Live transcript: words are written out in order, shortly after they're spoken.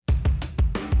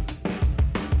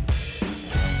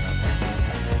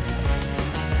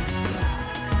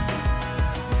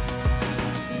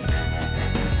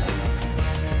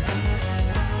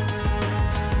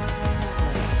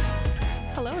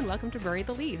Bury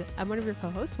the Lead. I'm one of your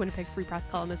co-hosts, Winnipeg Free Press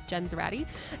columnist Jen Zarati,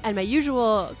 and my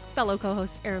usual fellow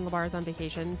co-host Erin is on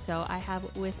vacation, so I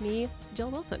have with me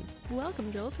Jill Wilson.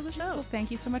 Welcome, Jill, to the show. Well,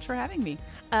 thank you so much for having me.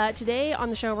 Today on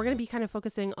the show, we're going to be kind of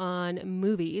focusing on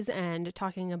movies and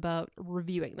talking about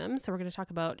reviewing them. So we're going to talk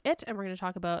about it, and we're going to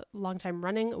talk about Long Time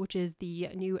Running, which is the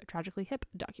new Tragically Hip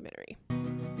documentary.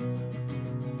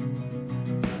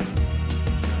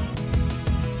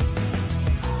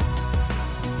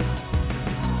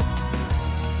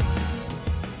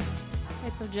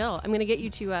 So Jill, I'm going to get you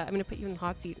to, I'm going to put you in the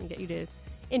hot seat and get you to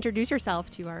introduce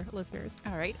yourself to our listeners.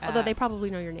 All right. Although they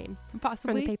probably know your name.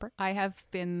 Possibly. From the paper. I have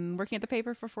been working at the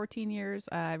paper for 14 years.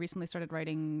 I recently started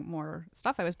writing more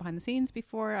stuff. I was behind the scenes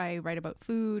before. I write about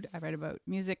food. I write about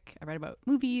music. I write about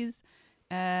movies,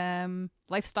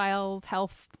 lifestyles,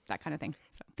 health, that kind of thing.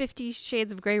 So. 50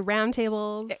 Shades of Grey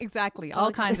roundtables. Exactly.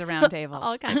 All kinds of roundtables.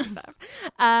 All kinds of stuff.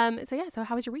 So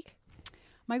how was your week?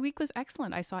 My week was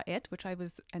excellent. I saw It, which I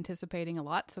was anticipating a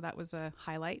lot, so that was a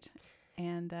highlight.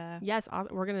 And yes,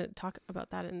 we're going to talk about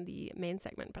that in the main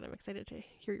segment, but I'm excited to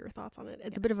hear your thoughts on it.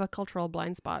 It's a bit of a cultural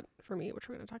blind spot for me, which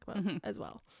we're going to talk about as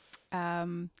well.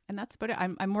 And that's about it.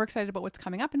 I'm more excited about what's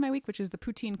coming up in my week, which is the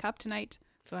Poutine Cup tonight.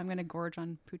 So I'm going to gorge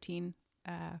on poutine.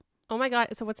 Oh my God.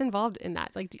 So what's involved in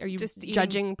that? Like, are you just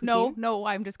judging poutine? No,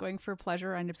 I'm just going for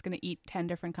pleasure. I'm just going to eat 10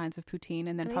 different kinds of poutine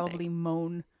and then probably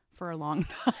moan for a long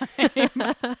time.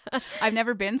 I've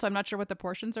never been, so I'm not sure what the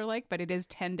portions are like, but it is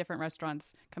 10 different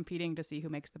restaurants competing to see who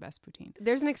makes the best poutine.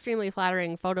 There's an extremely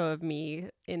flattering photo of me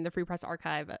in the Free Press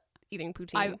archive eating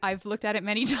poutine. I've looked at it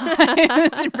many times.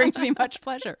 It brings me much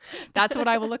pleasure. That's what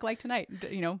I will look like tonight.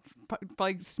 You know,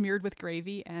 probably smeared with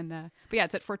gravy. And but yeah,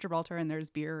 it's at Fort Gibraltar and there's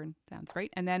beer and sounds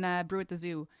great. And then Brew at the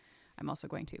Zoo I'm also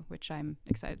going to, which I'm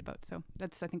excited about. So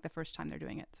that's, I think, the first time they're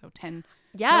doing it. So 10,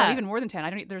 even more than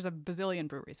 10. There's a bazillion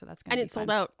breweries, so that's going to be And it sold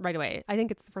out right away. I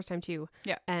think it's the first time too.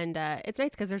 Yeah. And it's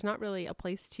nice because there's not really a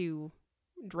place to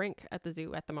drink at the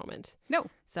zoo at the moment. No.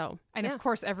 So, and of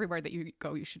course, everywhere that you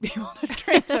go, you should be able to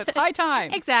drink. So it's high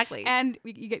time. Exactly. And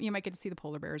you might get to see the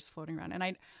polar bears floating around. And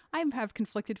I have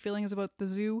conflicted feelings about the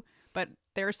zoo, but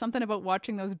there's something about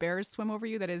watching those bears swim over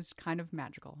you that is kind of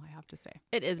magical, I have to say.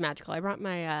 It is magical. I brought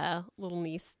my little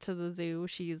niece to the zoo.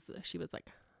 She was like,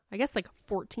 I guess like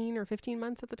 14 or 15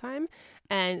 months at the time.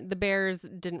 And the bears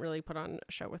didn't really put on a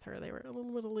show with her. They were a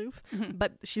little bit aloof,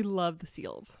 but she loved the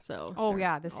seals. So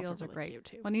the seals are really great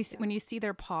too. When you see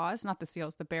their paws, not the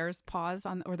seals, the bears' paws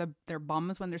their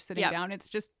bums when they're sitting down,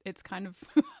 it's kind of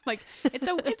like it's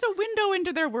a window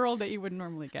into their world that you wouldn't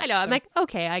normally get. I know. So. I'm like,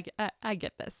 okay, I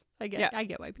get this. I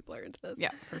get why people are into this.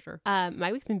 Yeah, for sure.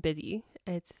 My week's been busy.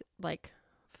 It's like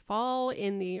fall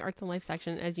in the arts and life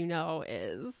section, as you know,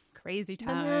 is crazy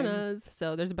time. Bananas.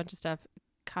 So there's a bunch of stuff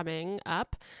coming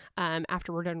up.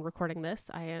 After we're done recording this,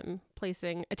 I am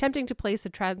attempting to place a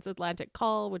transatlantic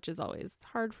call, which is always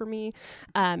hard for me,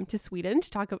 to Sweden to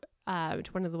talk to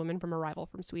one of the women from Arrival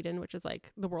from Sweden, which is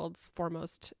like the world's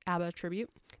foremost ABBA tribute.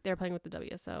 They're playing with the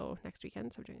WSO next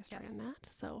weekend, so I'm doing a story on that.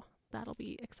 So that'll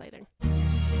be exciting.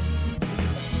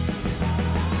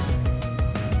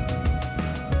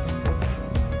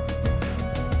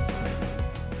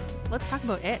 Let's talk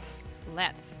about it.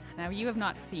 Let's. Now, you have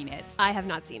not seen it. I have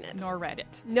not seen it. Nor read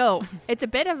it. No. It's a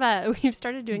bit of we've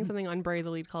started doing something on Bury the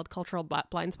Lead called Cultural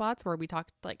Blind Spots, where we talk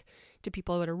like to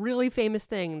people about a really famous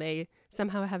thing they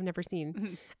somehow have never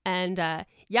seen. And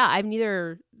I've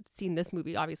neither seen this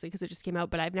movie, obviously, because it just came out,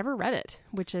 but I've never read it,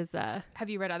 which is... Have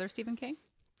you read other Stephen King?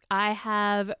 I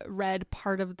have read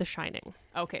part of The Shining.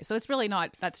 Okay, so it's really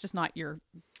that's just not your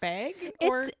bag?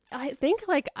 I think,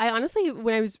 I honestly,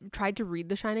 when I tried to read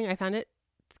The Shining, I found it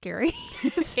scary.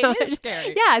 It is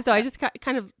scary. Yeah, so I just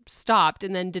kind of stopped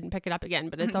and then didn't pick it up again,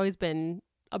 but it's always been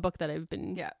a book that I've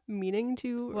been meaning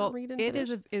to read and finish.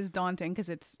 It is daunting because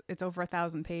it's over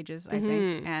 1,000 pages, I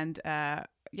think, and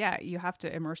you have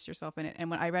to immerse yourself in it. And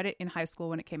when I read it in high school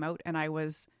when it came out, and I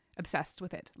was obsessed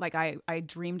with it. Like I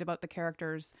dreamed about the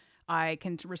characters. I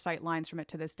can recite lines from it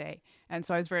to this day. And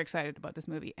so I was very excited about this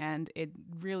movie, and it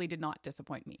really did not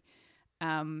disappoint me.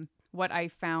 What I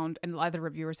found, and other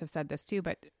reviewers have said this too,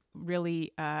 but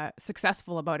really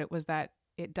successful about it was that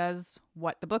it does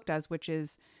what the book does, which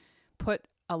is put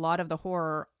a lot of the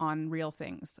horror on real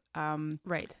things.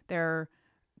 Right. Their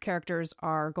characters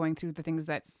are going through the things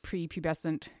that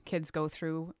prepubescent kids go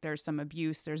through. There's some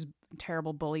abuse. There's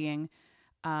terrible bullying.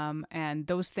 And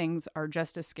those things are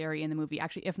just as scary in the movie,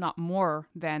 actually, if not more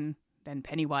than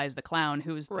Pennywise the clown,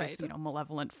 who's this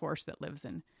malevolent force that lives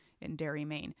in Derry,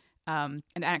 Maine. And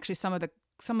actually, some of the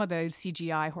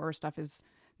CGI horror stuff is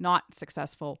not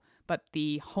successful, but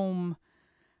the home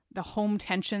the home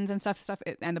tensions and stuff,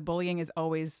 and the bullying is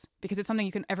always, because it's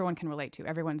something everyone can relate to.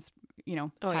 Everyone's,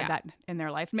 had that in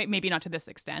their life. Maybe not to this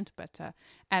extent, but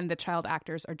and the child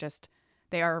actors are just,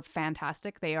 they are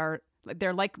fantastic. They're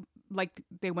like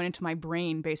they went into my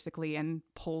brain basically and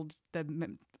pulled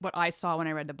what I saw when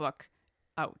I read the book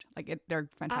out. They're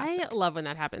fantastic. I love when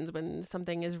that happens, when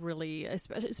something is really,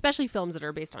 especially films that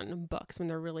are based on books, when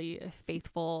they're really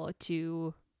faithful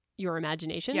to your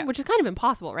imagination, which is kind of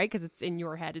impossible, right? Because it's in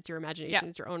your head, it's your imagination,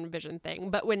 it's your own vision thing.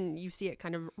 But when you see it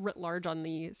kind of writ large on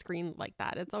the screen like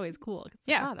that, it's always cool. It's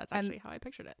like, that's actually how I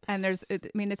pictured it. And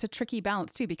it's a tricky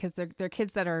balance too, because they're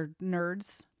kids that are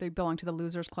nerds. They belong to the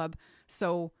losers club,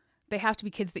 so they have to be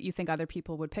kids that you think other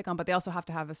people would pick on, but they also have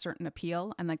to have a certain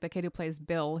appeal. And like the kid who plays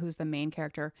Bill, who's the main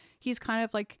character, he's kind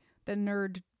of like the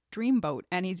nerd dreamboat,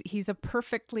 and he's a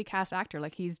perfectly cast actor.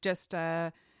 Like he's just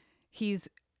he's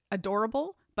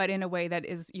adorable, but in a way that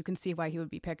is, you can see why he would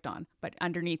be picked on. But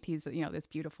underneath, he's, this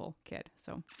beautiful kid.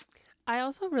 So I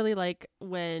also really like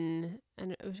when,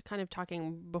 and I was kind of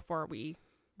talking before we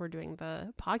were doing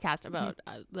the podcast about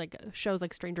like shows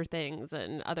like Stranger Things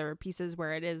and other pieces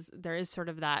where there is sort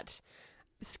of that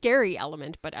scary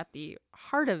element, but at the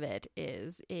heart of it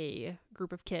is a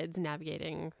group of kids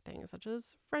navigating things such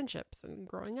as friendships and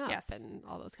growing up and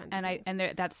all those kinds of things.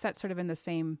 And that's set sort of in the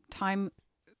same time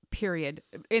period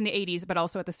in the 80s, but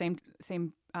also at the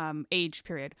same age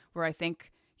period, where I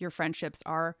think your friendships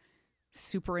are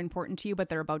super important to you, but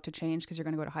they're about to change because you're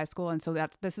going to go to high school. And so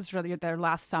this is really their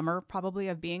last summer probably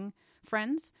of being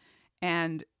friends.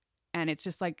 And it's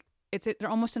just like, they're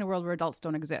almost in a world where adults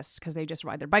don't exist because they just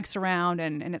ride their bikes around.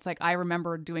 And it's like, I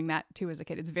remember doing that too as a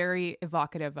kid. It's very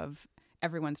evocative of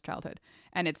everyone's childhood.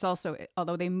 And it's also,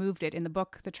 although they moved it in the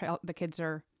book, the kids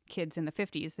are kids in the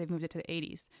 50s, they've moved it to the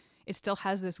 80s. It still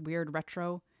has this weird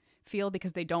retro feel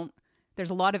because there's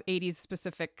a lot of 80s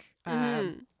specific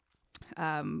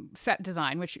set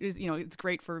design, which is, it's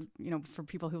great for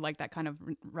people who like that kind of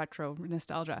retro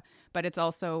nostalgia, but it's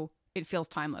also, it feels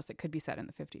timeless. It could be set in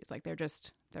the 50s. Like they're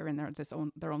in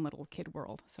their own little kid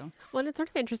world. So, well, and it's sort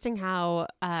of interesting how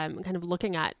kind of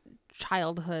looking at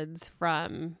childhoods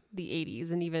from the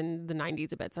 80s and even the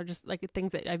 90s a bit are just like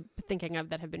things that I'm thinking of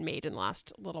that have been made in the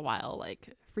last little while,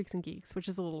 like Freaks and Geeks, which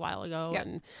is a little while ago,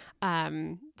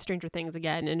 and Stranger Things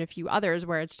again, and a few others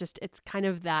where it's kind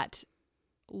of that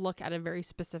look at a very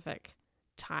specific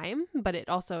time, but it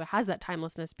also has that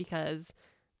timelessness because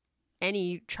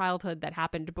any childhood that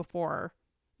happened before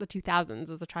the 2000s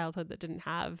is a childhood that didn't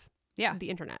have the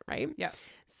internet, right? Yeah.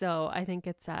 So I think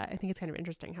it's kind of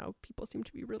interesting how people seem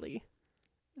to be really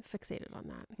fixated on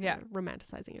that. Kind of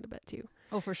romanticizing it a bit too.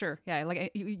 Oh, for sure. Yeah.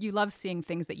 Like you love seeing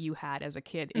things that you had as a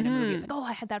kid in a movie. It's like, oh,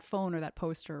 I had that phone or that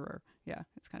poster, or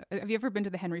it's kind of. Have you ever been to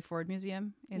the Henry Ford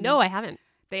Museum? No, I haven't.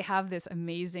 They have this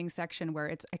amazing section where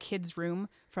it's a kid's room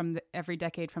from every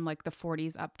decade from like the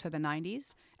 40s up to the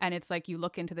 90s. And it's like, you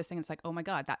look into this thing, and it's like, oh my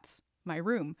God, that's my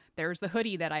room. There's the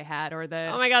hoodie that I had, or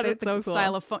oh my God, that's so cool.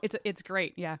 Style of phone. It's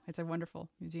great. Yeah. It's a wonderful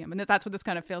museum. And that's what this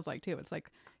kind of feels like too. It's like,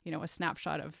 a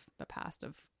snapshot of the past,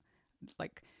 of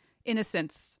like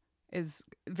innocence is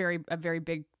a very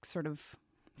big sort of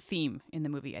theme in the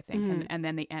movie, I think. And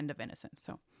then the end of innocence.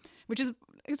 So,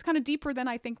 it's kind of deeper than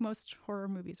I think most horror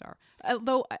movies are.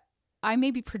 Although I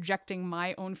may be projecting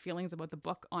my own feelings about the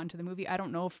book onto the movie. I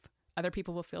don't know if other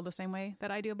people will feel the same way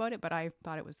that I do about it, but I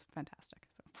thought it was fantastic.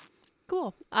 So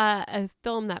cool. A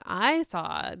film that I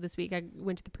saw this week, I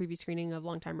went to the preview screening of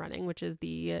Long Time Running, which is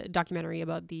the documentary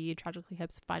about the Tragically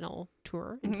Hip's final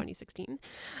tour in 2016.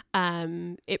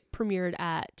 It premiered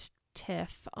at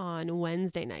TIFF on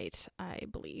Wednesday night, I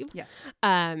believe. Yes.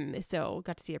 So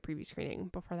got to see a preview screening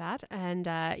before that. And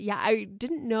I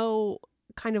didn't know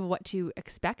kind of what to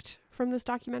expect from this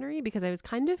documentary because I was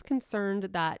kind of concerned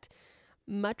that,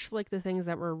 much like the things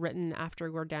that were written after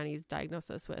Gordani's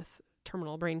diagnosis with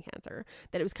terminal brain cancer,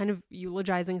 that it was kind of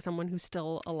eulogizing someone who's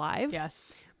still alive.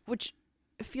 Yes. Which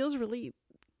feels really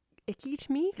icky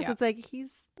to me because it's like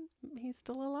he's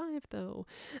still alive though,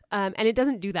 and it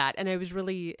doesn't do that, and I was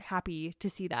really happy to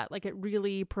see that. Like, it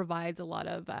really provides a lot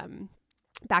of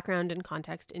background and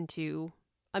context into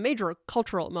a major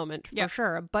cultural moment for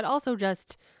sure, but also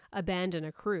just a band and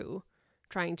a crew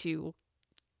trying to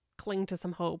cling to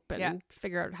some hope and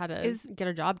figure out how to get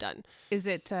a job done. Is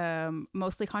it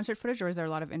mostly concert footage, or is there a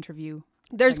lot of interview?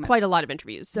 There's quite a lot of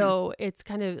interviews, so it's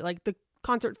kind of like the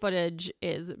concert footage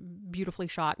is beautifully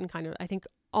shot and kind of, I think,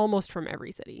 almost from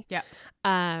every city. Yeah.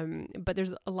 But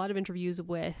there's a lot of interviews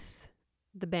with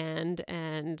the band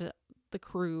and the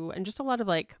crew and just a lot of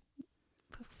like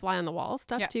fly on the wall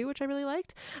stuff too, which I really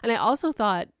liked. And I also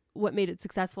thought what made it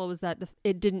successful was that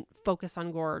it didn't focus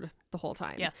on Gord the whole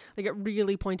time. Yes. Like it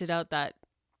really pointed out that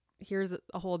here's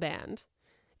a whole band,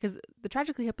 because the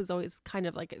Tragically Hip is always kind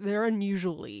of like, they're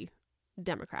unusually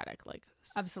democratic, like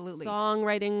absolutely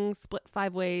songwriting split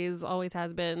 5 ways, always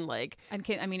has been, like, and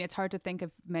I mean, it's hard to think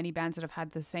of many bands that have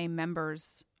had the same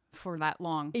members for that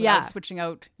long without yeah, switching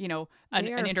out, you know, an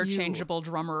interchangeable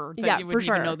drummer that yeah, you wouldn't for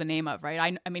sure. even know the name of,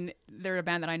 right? I mean, they're a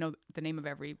band that I know the name of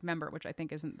every member, which I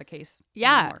think isn't the case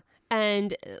anymore.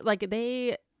 And like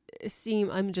they seem,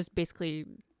 I'm just basically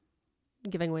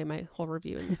giving away my whole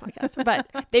review in this podcast, but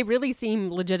they really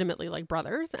seem legitimately like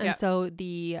brothers. And so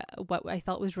what I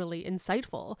felt was really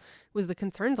insightful was the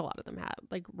concerns a lot of them had.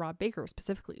 Like Rob Baker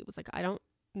specifically was like, I don't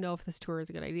know if this tour is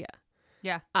a good idea.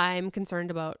 Yeah. I'm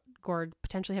concerned about Gord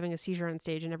potentially having a seizure on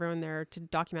stage and everyone there to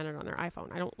document it on their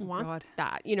iPhone. I don't want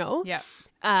that, you know? Yeah.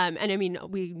 And I mean,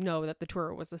 we know that the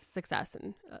tour was a success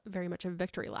and very much a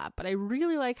victory lap, but I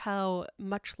really like how,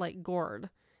 much like Gord,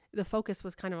 the focus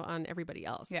was kind of on everybody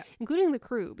else, including the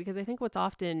crew, because I think what's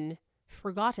often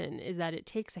forgotten is that it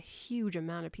takes a huge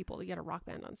amount of people to get a rock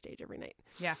band on stage every night.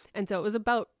 Yeah. And so it was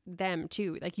about them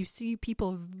too. Like you see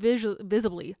people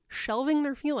visibly shelving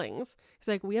their feelings. It's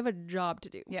like, we have a job to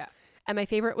do. Yeah. And my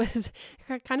favorite was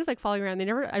kind of like following around.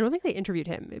 I don't think they interviewed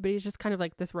him, but he's just kind of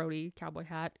like this roadie cowboy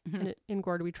hat and an In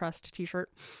Gord We Trust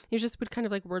t-shirt. He just would kind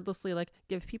of like wordlessly like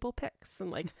give people picks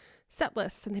and like set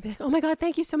lists, and they'd be like, oh my God,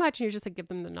 thank you so much. And you just like give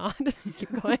them the nod and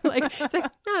keep going. Like, it's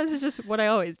like, no, this is just what I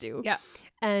always do. Yeah.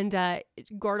 And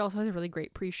Gord also has a really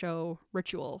great pre-show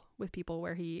ritual with people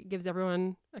where he gives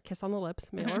everyone a kiss on the lips,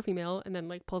 male or female, and then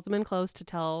like pulls them in close to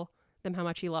tell them how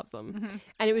much he loves them.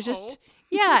 And it was just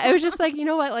it was just like, you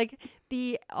know what, like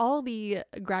all the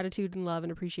gratitude and love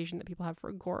and appreciation that people have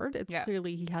for Gord,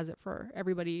 clearly he has it for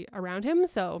everybody around him.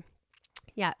 So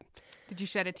did you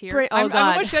shed a tear? God, I'm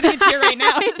almost shedding a tear right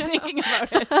now just thinking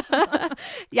about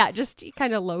it. Just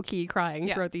kind of low-key crying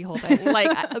throughout the whole thing.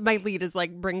 Like my lead is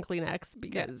like, bring Kleenex,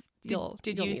 because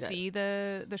did you see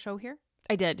the show here?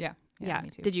 I did. Yeah, me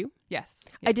too. Did you? Yes.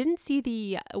 I didn't see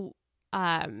the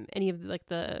any of like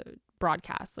the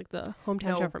broadcasts, like the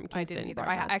hometown show from Kingston. I didn't either.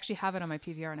 I actually have it on my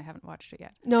PVR and I haven't watched it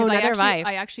yet. No, neither have I.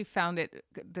 I actually found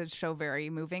the show very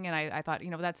moving, and I thought,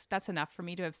 you know, that's enough for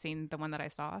me to have seen the one that I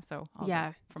saw. So I'll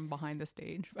go from behind the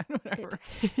stage, but whatever.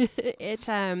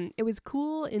 It was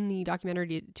cool in the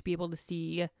documentary to be able to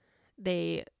see.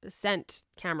 They sent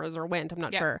cameras, or went, I'm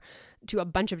not sure, to a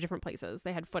bunch of different places.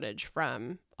 They had footage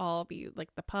from all the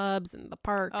like the pubs and the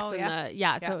parks. So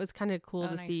it was kind of cool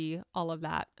to see all of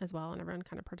that as well, and everyone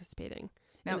kind of participating.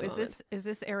 Now, is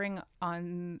this airing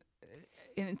in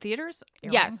theaters?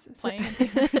 Yes, playing in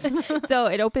theaters. So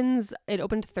it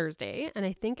opened Thursday,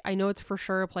 and I know it's for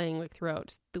sure playing like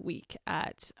throughout the week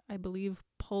at, I believe,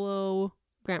 Polo,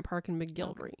 Grant Park, and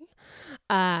McGilvery.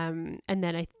 And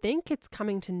then I think it's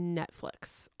coming to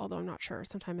Netflix, although I'm not sure,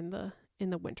 sometime in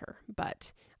the winter,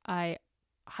 but I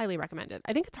highly recommend it.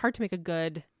 I think it's hard to make a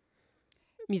good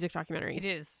music documentary. It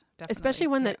is, definitely. Especially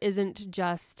one that isn't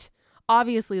just,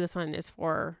 obviously this one is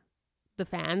for the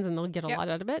fans and they'll get a lot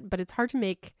out of it, but it's hard to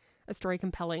make a story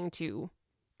compelling to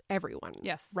everyone.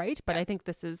 Yes. Right? But I think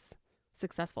this is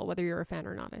successful, whether you're a fan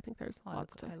or not. I think there's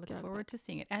lots to. I look forward to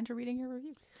seeing it and to reading your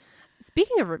review.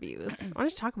 Speaking of reviews, I wanted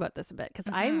to talk about this a bit because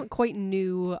I'm quite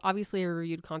new. Obviously, I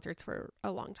reviewed concerts for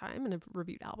a long time and I've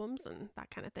reviewed albums and that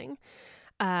kind of thing.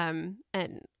 And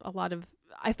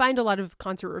I find a lot of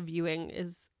concert reviewing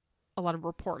is a lot of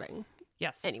reporting.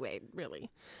 Yes. Anyway, really.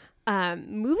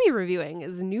 Movie reviewing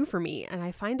is new for me, and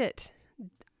I find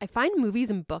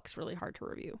movies and books really hard to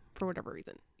review for whatever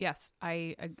reason. Yes,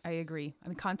 I agree. I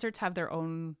mean, concerts have their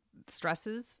own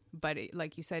stresses, but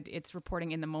like you said, it's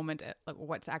reporting in the moment at, like,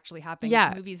 what's actually happening.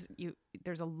 Yeah. Movies,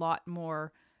 there's a lot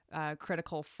more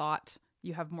critical thought.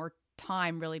 You have more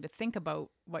time really to think about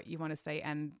what you want to say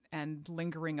and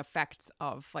lingering effects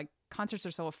of, like, concerts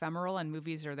are so ephemeral and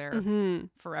movies are there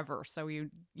forever. So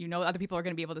you know other people are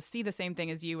going to be able to see the same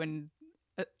thing as you and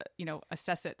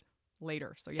assess it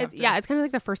later. So it's kind of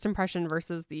like the first impression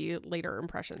versus the later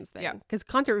impressions thing. Yeah, because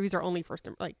concert reviews are only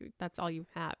that's all you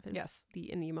have is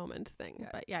the in the moment thing. Yeah.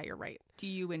 But yeah, you're right. Do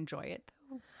you enjoy it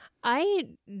though? I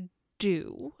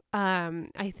do.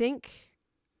 I think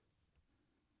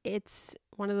it's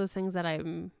one of those things that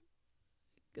I'm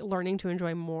learning to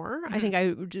enjoy more. I think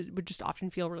I would just often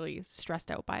feel really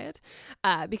stressed out by it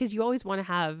because you always want to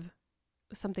have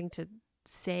something to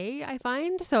say, I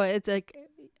find. So it's like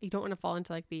you don't want to fall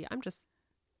into like I'm just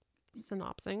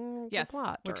synopsing the yes,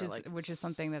 plot, which is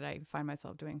something that I find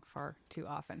myself doing far too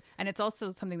often. And it's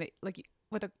also something that, like,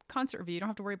 with a concert review, you don't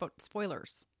have to worry about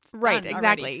spoilers. It's right, done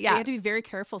exactly. already. Yeah, You have to be very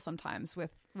careful sometimes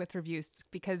with reviews,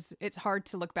 because it's hard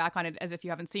to look back on it as if you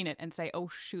haven't seen it and say, oh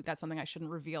shoot, that's something I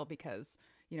shouldn't reveal, because,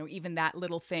 you know, even that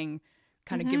little thing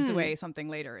kind of gives away something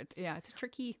later. It's a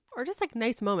tricky. Or just like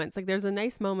nice moments. Like there's a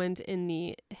nice moment in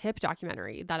the Hip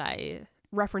documentary that I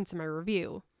reference in my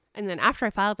review. And then after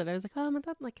I filed it, I was like, oh,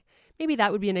 that, like, maybe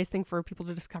that would be a nice thing for people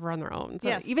to discover on their own. So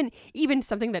yes. even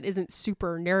something that isn't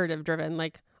super narrative driven,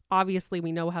 like obviously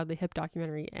we know how the Hip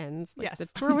documentary ends. Like, yes. the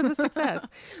tour was a success.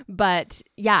 But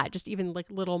yeah, just even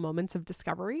like little moments of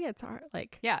discovery, it's hard.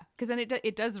 Like, yeah, because then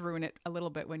it does ruin it a little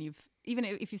bit when even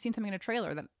if you've seen something in a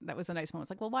trailer that was a nice moment.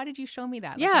 It's like, well, why did you show me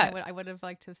that? Like, yeah, I would have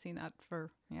liked to have seen that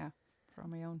for on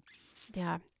my own.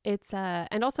 Yeah, it's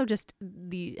and also just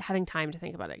the having time to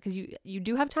think about it, because you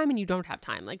do have time and you don't have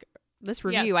time. Like this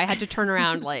review, yes. I had to turn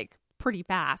around like pretty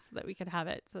fast so that we could have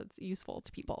it, so it's useful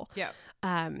to people. Yeah.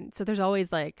 So there's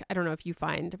always like, I don't know if you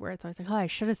find where it's always like, oh, I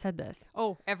should have said this.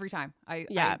 Oh, every time.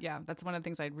 That's one of the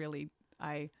things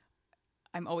I'm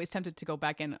always tempted to go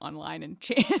back in online and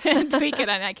and tweak it,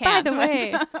 and I can't. By the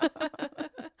way,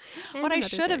 what I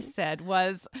should have said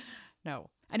was no.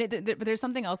 And but there's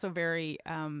something also very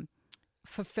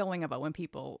fulfilling about when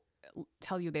people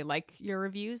tell you they like your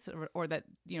reviews, or that,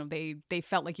 you know, they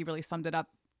felt like you really summed it up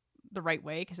the right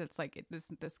way, because it's like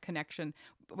this connection,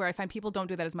 where I find people don't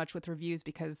do that as much with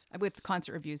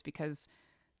concert reviews, because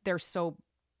they're so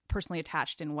personally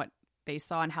attached in what they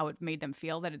saw and how it made them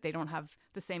feel, that they don't have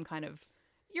the same kind of.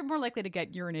 You're more likely to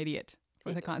get "you're an idiot"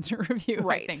 with a concert review,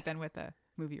 right, I think, than with a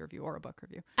movie review or a book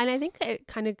review. And I think it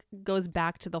kind of goes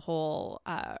back to the whole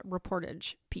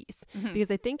reportage piece,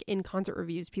 because I think in concert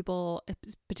reviews, people,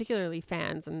 particularly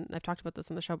fans, and I've talked about this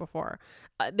on the show before,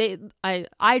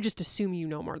 I just assume you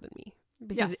know more than me,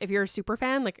 because if you're a super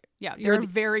fan, like, there are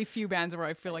very few bands where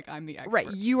I feel like I'm the expert.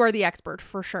 Right, you are the expert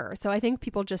for sure. So I think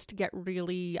people just get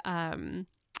really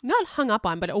not hung up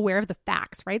on, but aware of the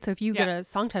facts, right? So if you get a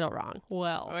song title wrong,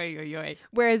 well,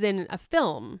 whereas in a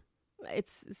film,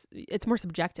 it's more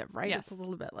subjective, right? Yes. It's a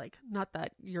little bit like, not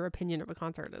that your opinion of a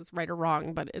concert is right or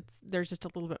wrong, but there's just a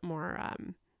little bit more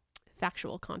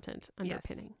factual content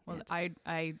underpinning. Yes. Well,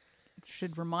 I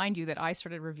should remind you that I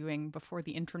started reviewing before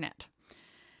the internet,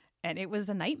 and it was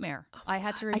a nightmare. Oh, I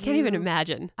had to review, I can't even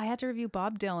imagine. I had to review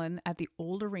Bob Dylan at the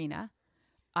Old Arena.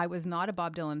 I was not a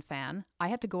Bob Dylan fan. I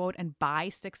had to go out and buy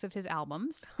 6 of his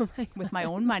albums with my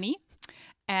own money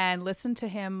and listen to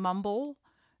him mumble.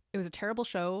 It was a terrible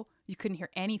show. You couldn't hear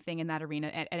anything in that arena.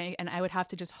 And I would have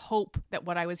to just hope that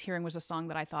what I was hearing was a song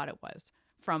that I thought it was,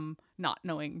 from not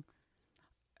knowing.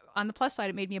 On the plus side,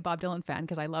 it made me a Bob Dylan fan,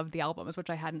 because I loved the albums, which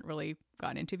I hadn't really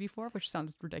gotten into before, which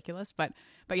sounds ridiculous. But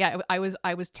yeah, I was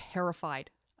terrified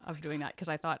of doing that, because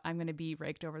I thought, I'm going to be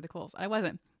raked over the coals. I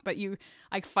wasn't. But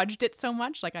I fudged it so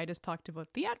much. Like, I just talked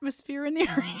about the atmosphere in the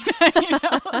arena, you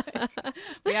know?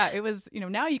 But yeah, it was, you know,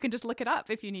 now you can just look it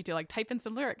up if you need to, like, type in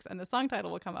some lyrics and the song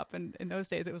title will come up. And in those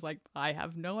days, it was like, I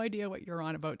have no idea what you're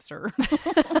on about, sir.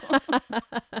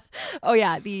 Oh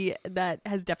yeah, that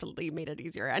has definitely made it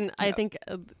easier. And I think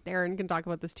Erin can talk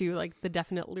about this too, like the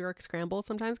definite lyric scramble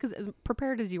sometimes, because as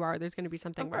prepared as you are, there's going to be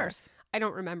something where I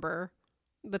don't remember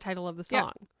the title of the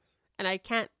song, and I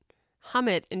can't hum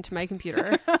it into my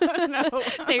computer.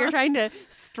 So you're trying to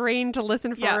strain to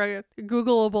listen for a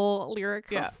Googleable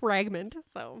lyric fragment.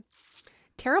 So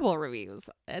terrible reviews.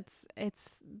 It's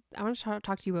I want to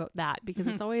talk to you about that, because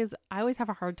it's always, I always have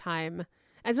a hard time.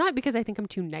 It's not because I think I'm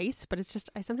too nice, but it's just,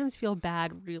 I sometimes feel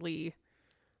bad really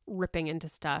ripping into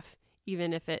stuff,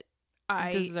 even if it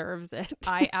deserves it.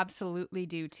 I absolutely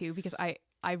do too, because I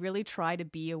really try to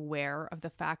be aware of the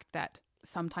fact that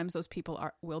sometimes those people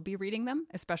will be reading them,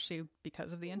 especially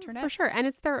because of the internet. For sure. And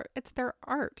it's their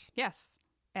art. Yes.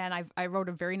 And I wrote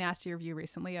a very nasty review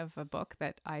recently of a book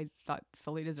that I thought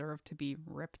fully deserved to be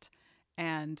ripped.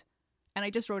 And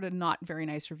I just wrote a not very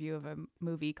nice review of a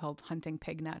movie called Hunting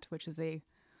Pignut, which is a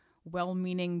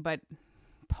well-meaning but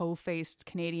po-faced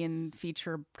Canadian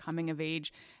feature coming of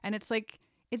age. And it's like,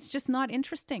 it's just not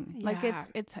interesting. Yeah. Like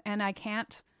it's, and I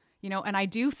can't, you know, and I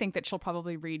do think that she'll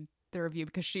probably read the review,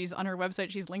 because she's on her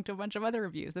website, she's linked to a bunch of other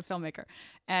reviews, the filmmaker,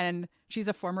 and she's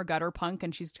a former gutter punk,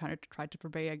 and she's kind of tried to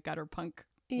purvey a gutter punk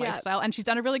lifestyle, and she's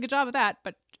done a really good job of that,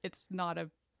 but it's not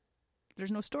there's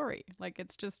no story. Like,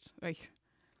 it's just like,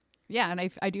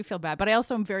 and I do feel bad, but I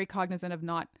also am very cognizant of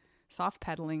not soft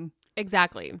pedaling.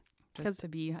 Exactly. Just to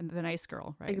be the nice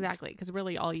girl, right? Exactly, because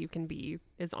really all you can be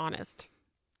is honest.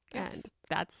 Yes. And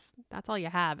that's all you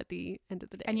have at the end of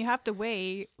the day. And you have to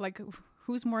weigh, like,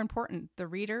 who's more important, the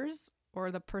readers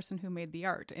or the person who made the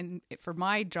art. And for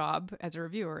my job as a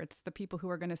reviewer, it's the people who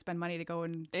are going to spend money to go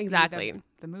and see the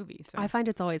movie. So I find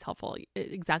it's always helpful,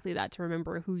 exactly that, to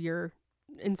remember who you're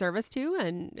in service to,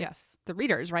 and yes, the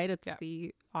readers, right? It's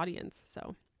the audience.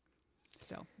 So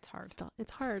still, it's hard.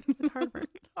 It's hard. It's hard work.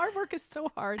 Hard work is so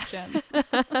hard, Jen.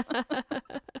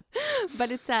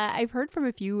 But it's I've heard from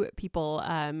a few people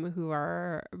who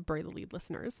are Bury the Lead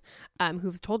listeners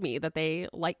who've told me that they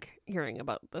like hearing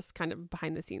about this kind of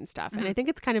behind the scenes stuff. And I think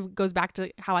it's kind of goes back to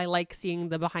how I like seeing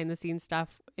the behind the scenes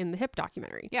stuff in the Hip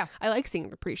documentary. Yeah. I like seeing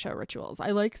the pre-show rituals.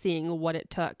 I like seeing what it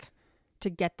took to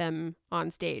get them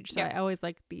on stage. So I always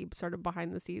like the sort of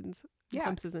behind the scenes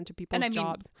glimpses into people's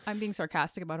jobs. I'm being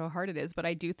sarcastic about how hard it is, but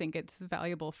I do think it's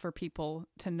valuable for people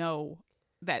to know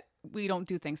that we don't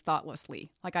do things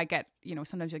thoughtlessly. Like I get,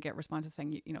 sometimes you'll get responses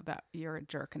saying, that you're a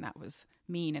jerk and that was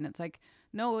mean. And it's like,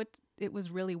 no, it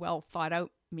was really well thought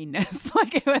out meanness.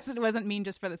 Like it wasn't mean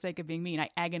just for the sake of being mean. I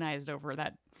agonized over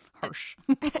that harsh.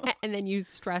 And then you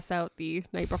stress out the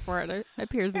night before it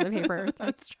appears in the paper.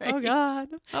 That's right. Oh God.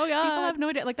 People have no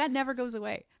idea. Like that never goes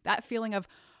away. That feeling of,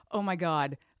 oh my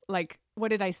God, like, what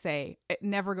did I say? It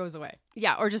never goes away.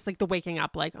 Yeah. Or just like the waking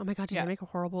up, like, oh my God, did I make a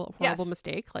horrible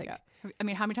mistake? Like, I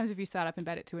mean, how many times have you sat up in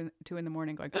bed at 2 in the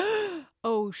morning going,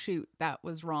 oh shoot, that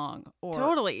was wrong? Or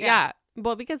totally. Yeah.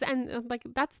 Well, because, and like,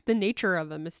 that's the nature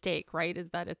of a mistake, right? Is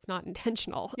that it's not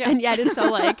intentional. Yes. And yet it's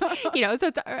so like,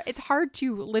 so it's hard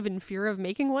to live in fear of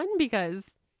making one because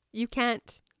you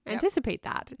can't anticipate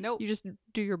that. Nope. You just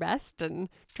do your best and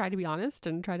try to be honest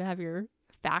and try to have your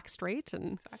facts straight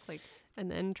and exactly. And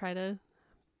then try to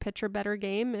pitch a better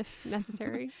game if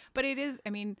necessary. But it is, I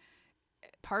mean,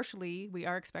 partially we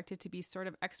are expected to be sort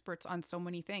of experts on so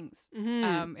many things.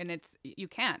 Mm-hmm. And you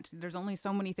can't. There's only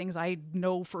so many things I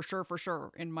know for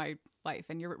sure in my life.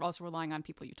 And you're also relying on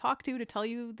people you talk to tell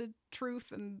you the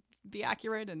truth and be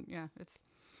accurate. And it's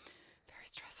very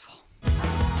stressful.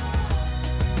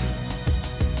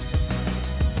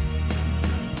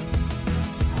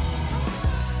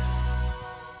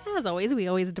 As always, we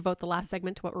always devote the last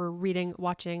segment to what we're reading,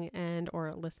 watching, and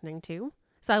or listening to.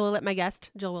 So I will let my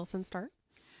guest, Jill Wilson, start.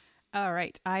 All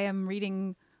right. I am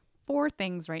reading 4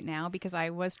 things right now because I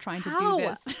was trying to do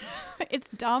this. It's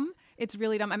dumb. It's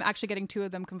really dumb. I'm actually getting 2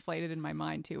 of them conflated in my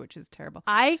mind too, which is terrible.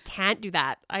 I can't do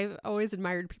that. I've always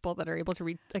admired people that are able to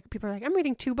read, like people are like, I'm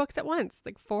reading 2 books at once,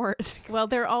 like 4. Well,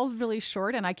 they're all really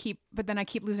short and but then I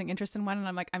keep losing interest in one and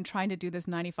I'm like, I'm trying to do this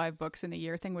 95 books in a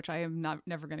year thing, which I am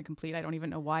never going to complete. I don't even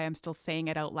know why I'm still saying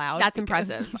it out loud. That's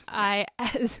impressive. I,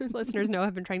 as listeners know,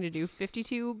 have been trying to do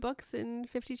 52 books in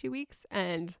 52 weeks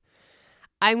and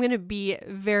I'm going to be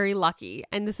very lucky.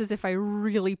 And this is if I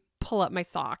really pull up my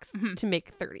socks to make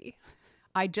 30.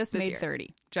 I just made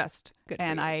 30. Just good.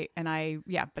 And I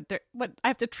but I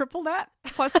have to triple that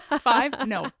plus 5?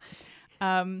 No.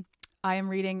 I am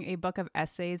reading a book of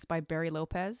essays by Barry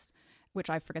Lopez, which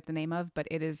I forget the name of, but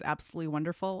it is absolutely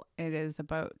wonderful. It is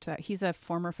about, he's a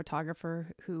former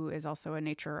photographer who is also a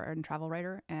nature and travel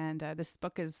writer. And this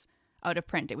book is out of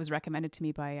print. It was recommended to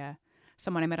me by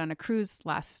someone I met on a cruise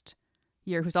last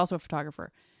year who's also a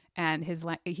photographer. And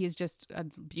he's just a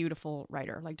beautiful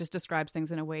writer, like just describes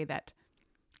things in a way that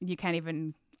I can't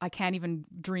even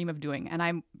dream of doing. And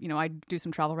I do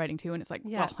some travel writing too. And it's like,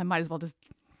 well, I might as well just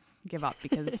give up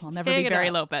because I'll never be Barry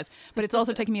Lopez. But it's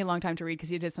also taking me a long time to read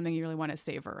because it is something you really want to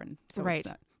savor. And so it's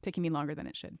taking me longer than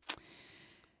it should.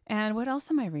 And what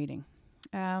else am I reading?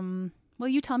 Well,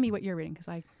 you tell me what you're reading because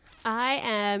I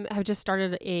have just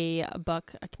started a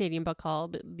Canadian book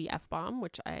called The F-Bomb,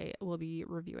 which I will be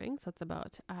reviewing. So it's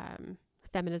about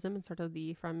feminism and sort of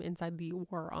from inside the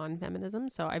war on feminism.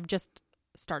 So I've just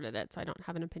started it, so I don't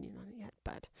have an opinion on it yet.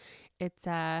 But it's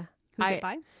who's it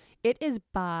by? It is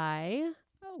by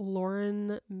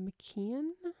Lauren McKean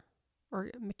or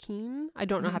McKean. I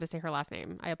don't know how to say her last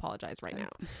name. I apologize right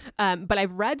now. But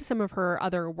I've read some of her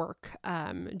other work.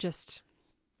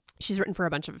 She's written for a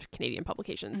bunch of Canadian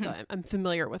publications, so I'm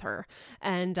familiar with her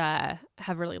and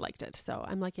have really liked it. So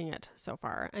I'm liking it so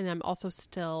far. And I'm also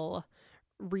still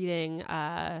reading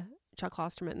Chuck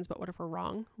Klosterman's But What If We're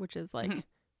Wrong, which is like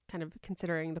kind of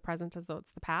considering the present as though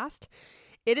it's the past.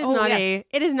 It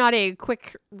is not a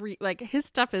quick like his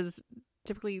stuff is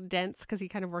typically dense because he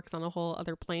kind of works on a whole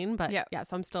other plane. But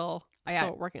so I'm still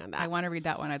working on that. I want to read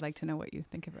that one. I'd like to know what you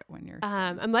think of it when you're.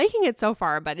 I'm liking it so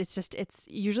far, but it's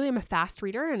usually I'm a fast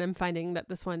reader, and I'm finding that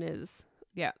this one is.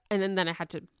 Yeah, and then I had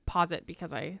to pause it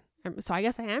because so I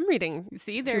guess I am reading.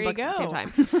 See, there you go. At the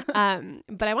same time.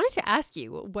 But I wanted to ask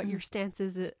you what your stance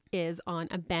is on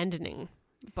abandoning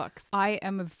books. I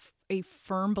am a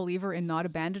firm believer in not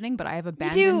abandoning, but I have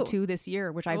abandoned 2 this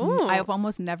year, which I've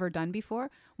almost never done before.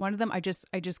 One of them, I just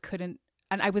couldn't.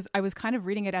 And I was kind of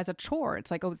reading it as a chore.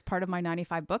 It's like, oh, it's part of my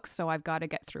 95 books, so I've got to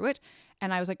get through it.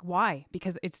 And I was like, why?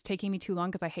 Because it's taking me too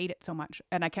long because I hate it so much.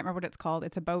 And I can't remember what it's called.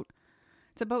 It's about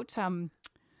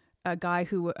a guy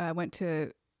who went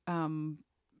to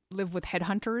live with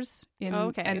headhunters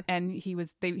and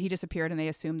he disappeared and they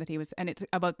assumed that he was, and it's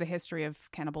about the history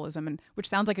of cannibalism, and which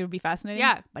sounds like it would be fascinating,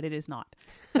 but it is not.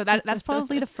 So that's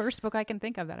probably the first book I can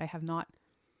think of that I have not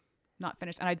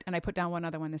finished. And I put down one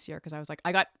other one this year because I was like,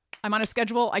 I'm on a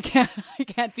schedule. I can't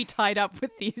be tied up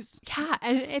with these. Yeah,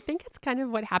 and I think it's kind of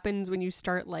what happens when you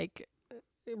start like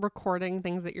recording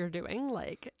things that you're doing.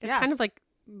 Like it's kind of like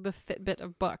the Fitbit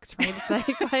of books, right? It's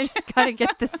like I just gotta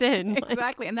get this in.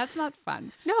 Exactly. And that's not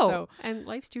fun. No. And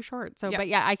life's too short. So but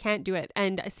yeah, I can't do it.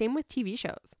 And same with TV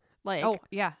shows. Like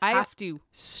I have to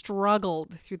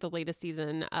struggled through the latest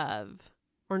season of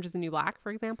Orange is the New Black,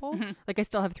 for example. Mm-hmm. Like I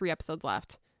still have 3 episodes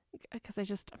left because I'm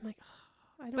like, oh,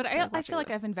 I feel like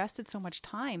I've invested so much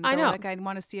time. I know. Like I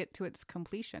want to see it to its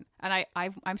completion. And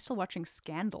I'm still watching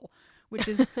Scandal, which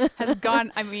has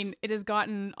gone, I mean, it has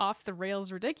gotten off the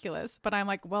rails ridiculous, but I'm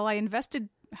like, well, I invested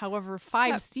however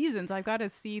 5 seasons. I've got to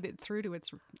see it through to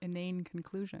its inane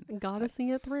conclusion. Gotta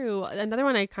see it through. Another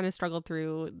one I kind of struggled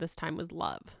through this time was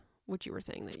Love, which you were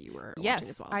saying that you were watching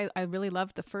as well. I really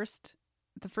loved the first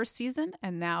season,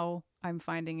 and now I'm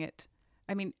finding it,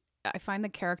 I mean, I find the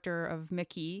character of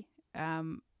Mickey,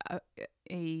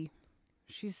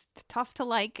 she's tough to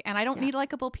like, and I don't need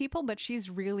likable people, but she's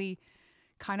really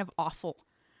kind of awful,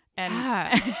 and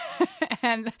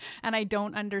and I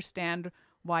don't understand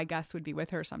why Gus would be with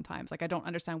her sometimes. Like I don't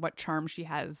understand what charm she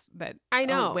has that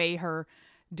outweigh her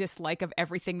dislike of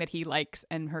everything that he likes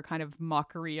and her kind of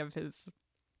mockery of his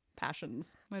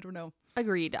passions. I don't know.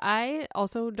 Agreed. I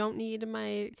also don't need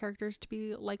my characters to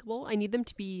be likable. I need them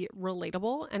to be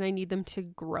relatable, and I need them to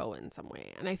grow in some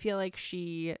way. And I feel like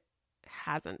she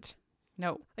hasn't.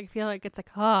 No. Like, I feel like it's like,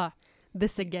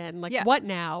 this again. Like, what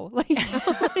now? Like,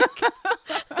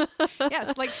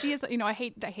 yes, like she is, I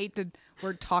hate the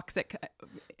word toxic.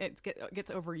 It gets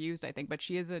overused, I think, but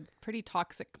she is a pretty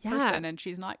toxic person, and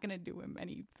she's not going to do him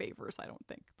any favors, I don't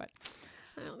think. But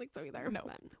I don't think so either. No.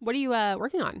 But what are you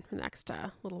working on for the next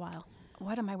little while?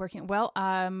 What am I working on? Well,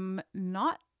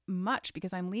 not much,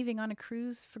 because I'm leaving on a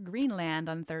cruise for Greenland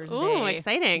on Thursday. Oh,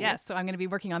 exciting. Yes, so I'm going to be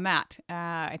working on that.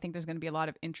 I think there's going to be a lot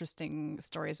of interesting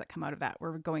stories that come out of that.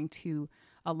 We're going to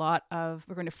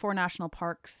 4 national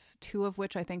parks, 2 of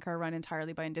which I think are run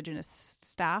entirely by Indigenous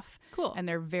staff. Cool. And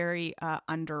they're very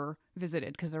under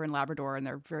visited because they're in Labrador and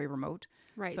they're very remote.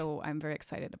 Right. So I'm very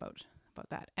excited about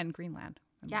that. And Greenland.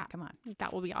 Come on.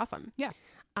 That will be awesome. Yeah.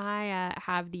 I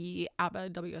have the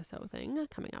ABBA WSO thing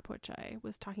coming up, which I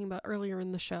was talking about earlier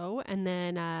in the show. And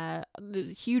then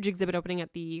the huge exhibit opening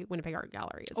at the Winnipeg Art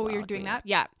Gallery as well. Oh, you're doing that?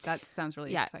 Yeah. That sounds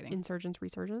really exciting. Insurgents,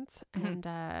 Resurgence. Mm-hmm. And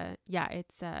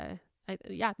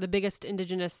it's the biggest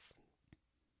Indigenous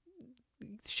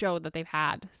show that they've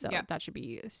had, so that should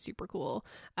be super cool.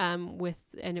 And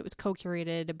it was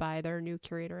co-curated by their new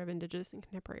curator of Indigenous and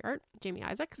Contemporary Art, Jamie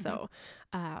Isaac. So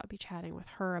I'll be chatting with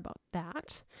her about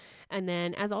that. And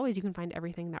then, as always, you can find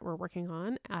everything that we're working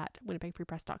on at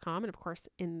winnipegfreepress.com, and of course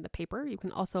in the paper. You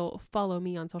can also follow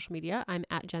me on social media. I'm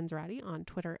at Jen Zarati on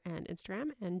Twitter and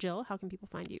Instagram. And Jill, how can people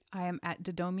find you? I am at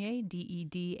Dedaumier,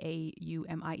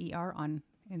 DEDAUMIER on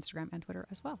Instagram and Twitter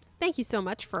as well. Thank you so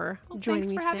much for joining me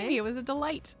today. Thanks for having me. It was a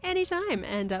delight. Anytime.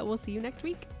 And we'll see you next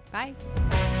week. Bye.